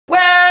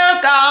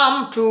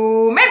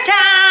Welcome to Mametown!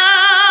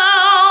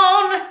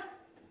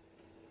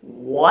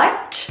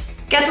 What?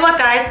 Guess what,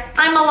 guys?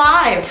 I'm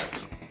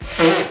alive.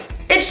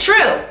 It's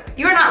true.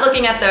 You're not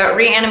looking at the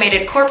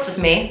reanimated corpse of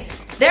me.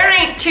 There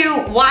ain't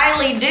two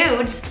wily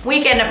dudes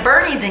weekend at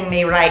Bernie's-ing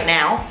me right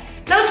now.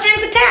 No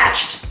strings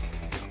attached.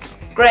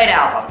 Great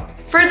album.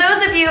 For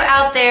those of you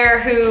out there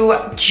who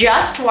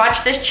just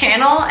watch this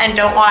channel and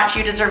don't watch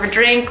You Deserve a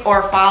Drink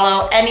or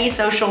follow any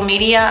social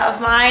media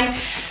of mine,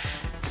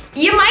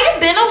 you might have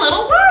been a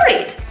little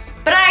worried.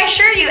 But I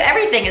assure you,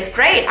 everything is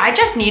great. I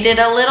just needed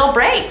a little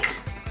break.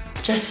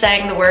 Just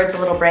saying the words "a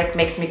little break"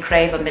 makes me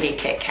crave a mini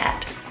Kit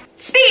Kat.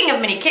 Speaking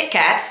of mini Kit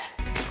Kats,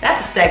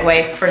 that's a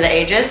segue for the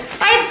ages.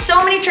 I had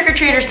so many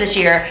trick-or-treaters this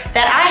year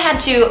that I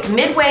had to,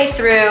 midway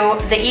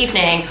through the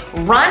evening,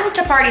 run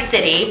to Party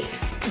City,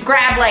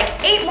 grab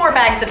like 8 more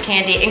bags of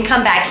candy and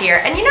come back here.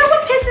 And you know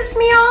what pisses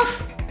me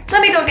off?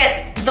 Let me go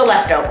get the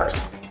leftovers.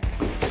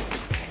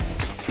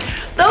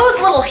 Those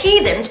little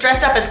heathens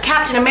dressed up as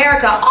Captain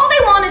America, all they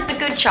want is the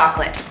good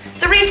chocolate,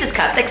 the Reese's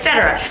Cups,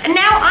 etc. And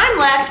now I'm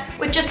left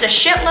with just a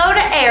shitload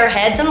of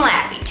Airheads and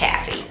Laffy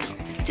Taffy.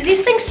 Do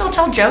these things still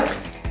tell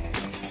jokes?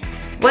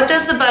 What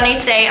does the bunny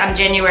say on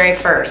January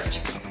 1st?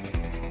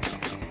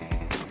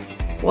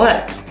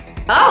 What?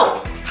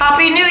 Oh,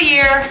 Happy New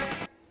Year!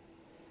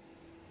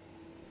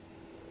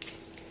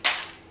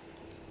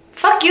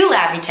 Fuck you,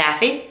 Laffy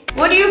Taffy.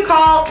 What do you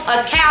call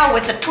a cow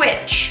with a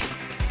twitch?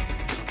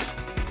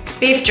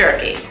 Beef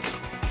jerky.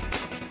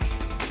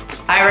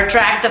 I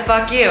retract the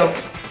fuck you.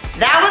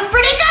 That was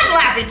pretty good,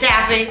 Laffy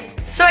Taffy.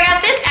 So I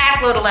got this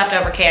assload of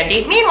leftover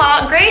candy.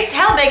 Meanwhile, Grace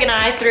Hellbig and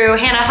I threw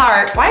Hannah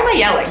Hart. Why am I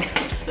yelling?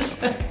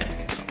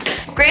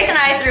 Grace and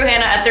I threw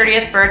Hannah a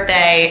 30th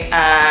birthday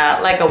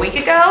like a week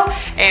ago,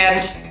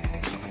 and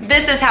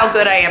this is how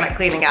good I am at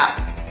cleaning up.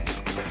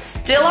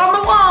 Still on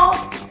the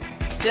wall,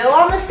 still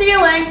on the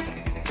ceiling.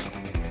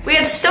 We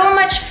had so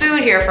much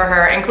food here for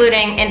her,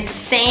 including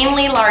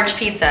insanely large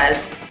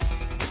pizzas.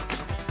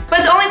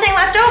 But the only thing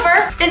left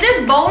over is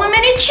this bowl of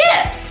mini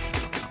chips.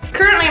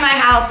 Currently my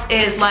house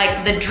is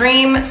like the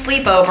dream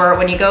sleepover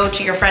when you go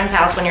to your friend's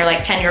house when you're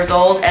like 10 years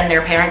old and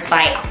their parents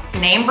buy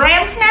name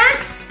brand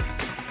snacks.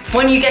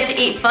 When you get to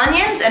eat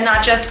Funyuns and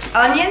not just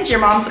onions your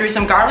mom threw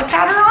some garlic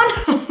powder on.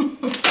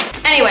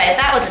 Anyway,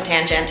 that was a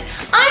tangent.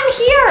 I'm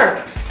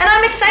here and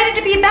I'm excited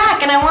to be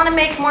back and I want to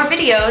make more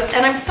videos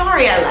and I'm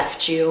sorry I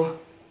left you.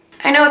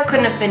 I know it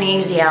couldn't have been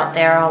easy out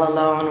there all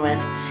alone with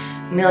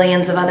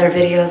millions of other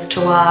videos to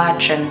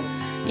watch and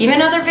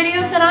even other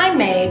videos that I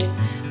made.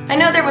 I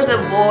know there was a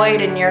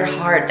void in your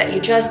heart that you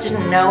just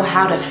didn't know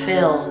how to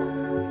fill.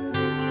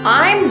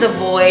 I'm the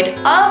void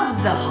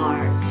of the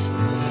heart.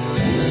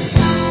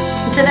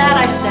 To that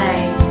I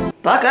say,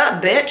 buck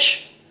up,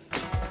 bitch.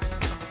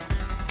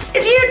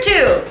 It's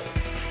YouTube.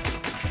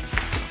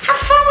 Have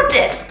fun with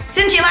it.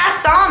 Since you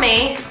last saw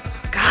me,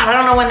 God, I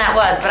don't know when that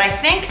was, but I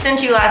think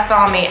since you last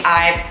saw me,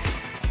 I've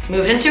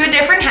moved into a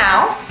different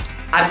house.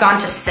 I've gone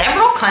to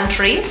several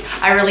countries.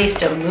 I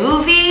released a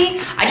movie.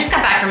 I just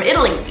got back from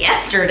Italy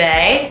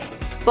yesterday.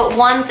 But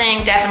one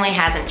thing definitely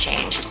hasn't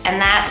changed,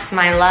 and that's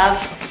my love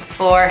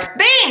for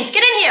Beanz.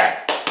 Get in here.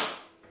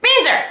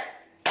 Beanzer.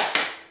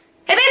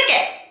 Hey,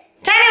 Biscuit.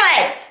 Tiny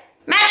legs.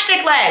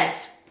 Matchstick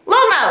legs.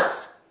 Little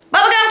nose.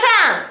 Bubblegum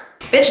tongue.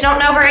 Bitch don't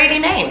know her 80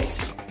 names.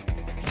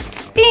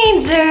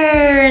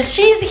 Beanzer,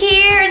 she's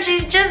here and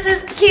she's just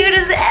as cute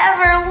as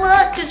ever.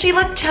 Look, did she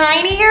look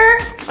tinier?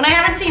 When I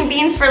haven't seen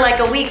Beanz for like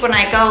a week when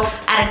I go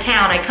out of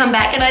town, I come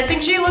back and I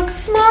think she looks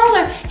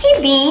smaller. Hey,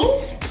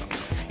 Beanz.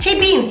 Hey,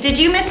 Beanz, did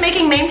you miss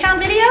making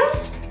Mametown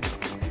videos?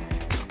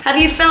 Have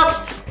you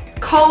felt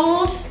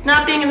cold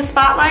not being in the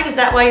spotlight? Is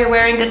that why you're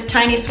wearing this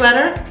tiny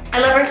sweater?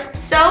 I love her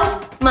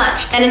so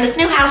much. And in this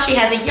new house, she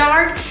has a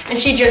yard and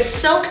she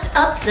just soaks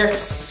up the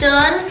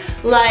sun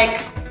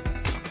like,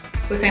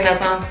 who sang that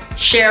song?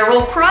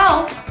 Sheryl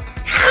Crow.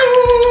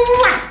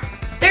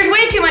 There's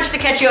way too much to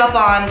catch you up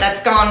on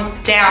that's gone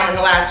down in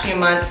the last few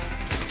months.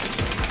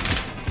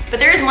 But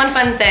there is one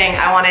fun thing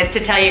I wanted to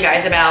tell you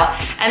guys about,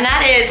 and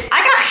that is I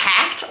got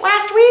hacked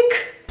last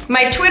week.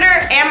 My Twitter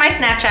and my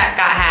Snapchat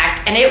got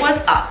hacked, and it was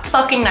a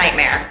fucking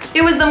nightmare.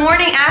 It was the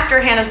morning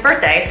after Hannah's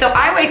birthday, so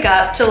I wake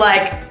up to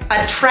like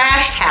a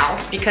trashed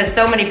house because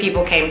so many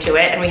people came to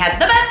it and we had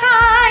the best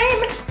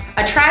time.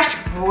 A trashed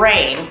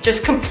brain,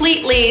 just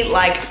completely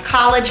like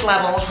college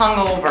level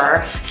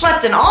hungover,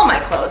 slept in all my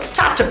clothes,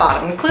 top to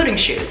bottom, including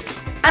shoes.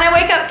 And I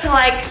wake up to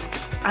like,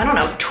 I don't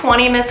know,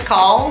 20 missed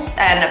calls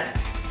and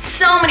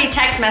so many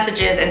text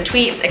messages and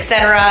tweets,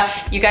 etc.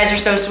 You guys are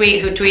so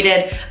sweet who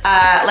tweeted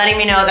letting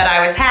me know that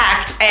I was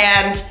hacked,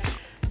 and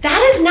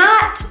that is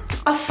not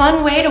a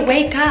fun way to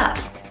wake up.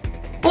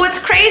 But what's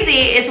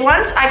crazy is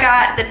once I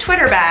got the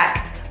Twitter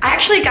back, I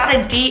actually got a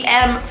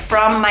DM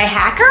from my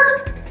hacker.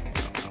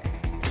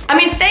 I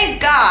mean, thank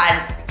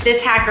God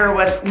this hacker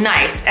was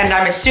nice, and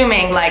I'm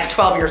assuming like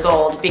 12 years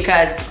old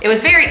because it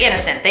was very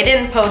innocent. They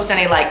didn't post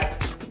any like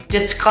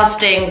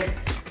disgusting,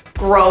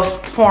 gross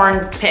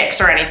porn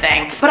pics or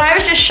anything. But I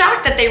was just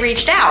shocked that they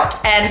reached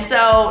out. And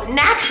so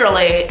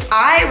naturally,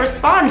 I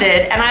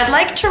responded, and I'd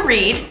like to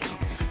read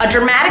a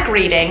dramatic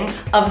reading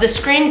of the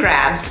screen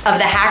grabs of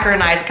the hacker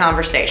and I's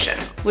conversation.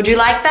 Would you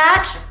like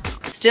that?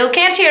 Still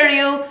can't hear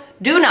you.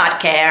 Do not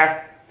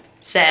care,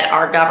 said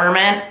our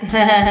government.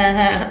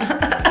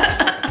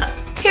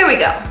 Here we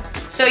go.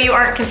 So you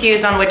aren't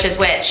confused on which is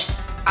which.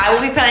 I will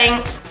be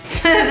playing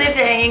the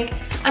thing.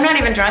 I'm not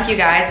even drunk, you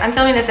guys. I'm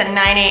filming this at 9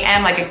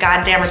 a.m. like a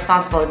goddamn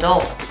responsible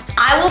adult.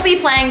 I will be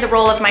playing the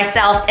role of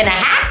myself in a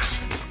hat,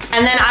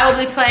 and then I will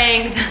be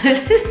playing,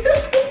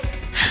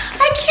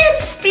 I can't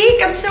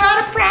speak, I'm so out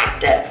of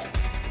practice.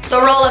 The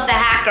role of the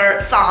hacker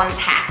sans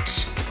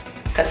hat.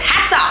 Because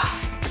hats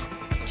off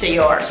to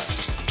your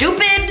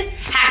stupid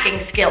hacking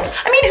skills.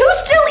 I mean, who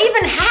still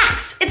even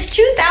hacks? It's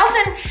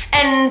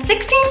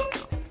 2016?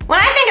 When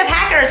I think of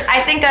hackers,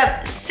 I think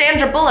of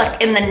Sandra Bullock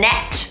in The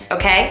Net,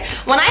 okay?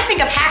 When I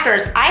think of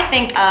hackers, I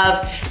think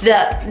of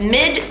the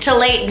mid to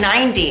late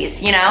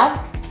 90s, you know?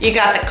 You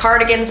got the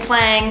Cardigans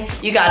playing,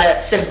 you got a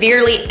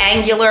severely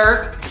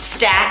angular,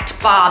 stacked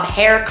bob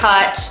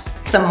haircut,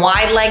 some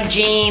wide leg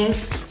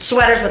jeans,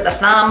 sweaters with the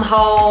thumb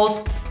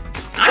holes.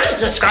 I'm just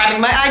describing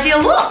my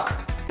ideal look.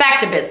 Back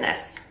to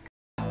business.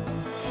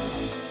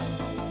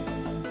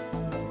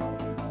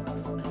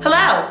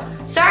 Hello.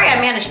 Sorry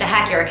I managed to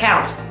hack your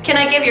accounts. Can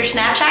I give your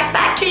Snapchat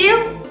back to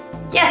you?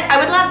 Yes, I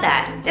would love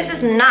that. This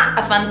is not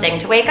a fun thing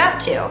to wake up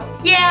to.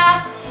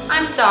 Yeah,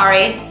 I'm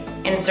sorry.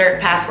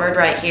 Insert password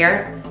right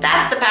here.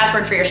 That's the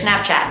password for your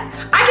Snapchat.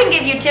 I can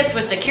give you tips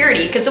with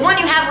security because the one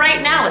you have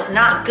right now is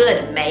not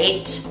good,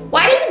 mate.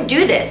 Why do you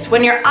do this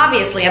when you're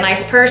obviously a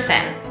nice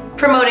person?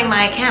 Promoting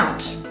my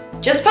account.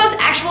 Just post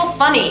actual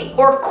funny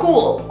or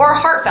cool or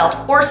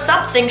heartfelt or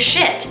something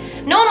shit.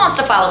 No one wants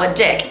to follow a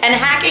dick, and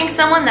hacking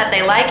someone that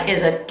they like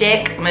is a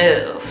dick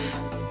move.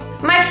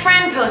 My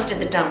friend posted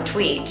the dumb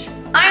tweet.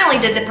 I only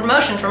did the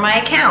promotion for my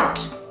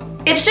account.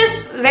 It's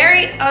just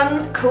very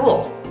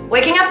uncool.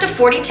 Waking up to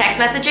 40 text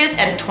messages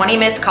and 20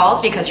 missed calls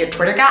because your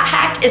Twitter got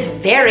hacked is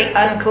very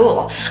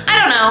uncool. I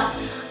don't know.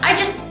 I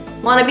just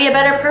want to be a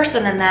better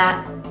person than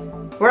that.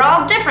 We're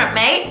all different,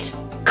 mate.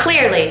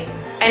 Clearly.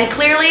 And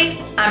clearly,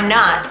 I'm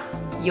not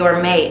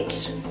your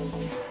mate.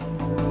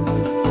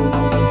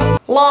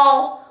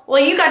 Lol.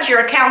 Well, you got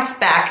your accounts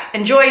back.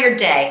 Enjoy your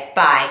day.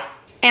 Bye.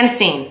 And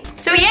scene.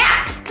 So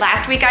yeah,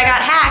 last week I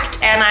got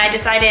hacked and I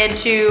decided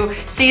to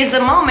seize the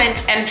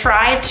moment and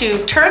try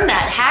to turn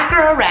that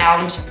hacker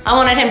around. I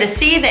wanted him to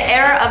see the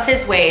error of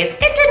his ways.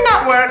 It did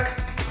not work.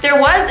 There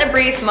was a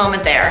brief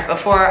moment there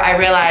before I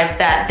realized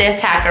that this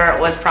hacker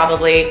was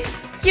probably,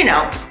 you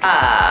know,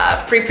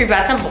 a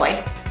prepubescent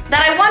boy.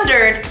 That I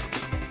wondered,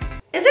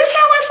 is this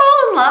how I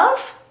fall in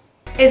love?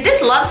 Is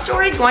this love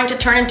story going to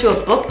turn into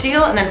a book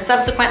deal and then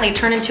subsequently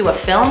turn into a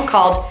film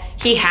called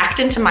He Hacked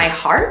Into My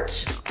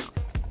Heart?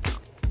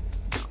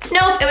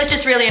 Nope, it was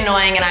just really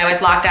annoying and I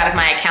was locked out of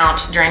my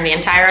account during the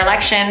entire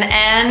election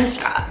and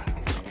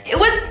it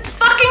was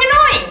fucking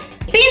annoying.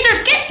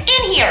 Beanzers, get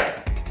in here.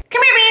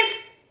 Come here, Beanz.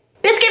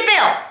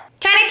 Biscuitville,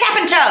 Tiny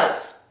Tappin'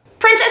 Toes,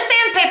 Princess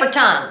Sandpaper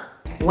Tongue.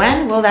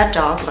 When will that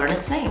dog learn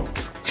its name?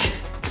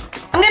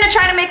 I'm gonna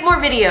try to make more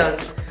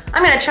videos.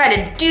 I'm gonna try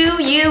to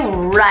do you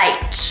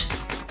right.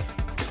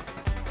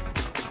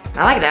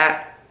 I like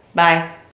that. Bye.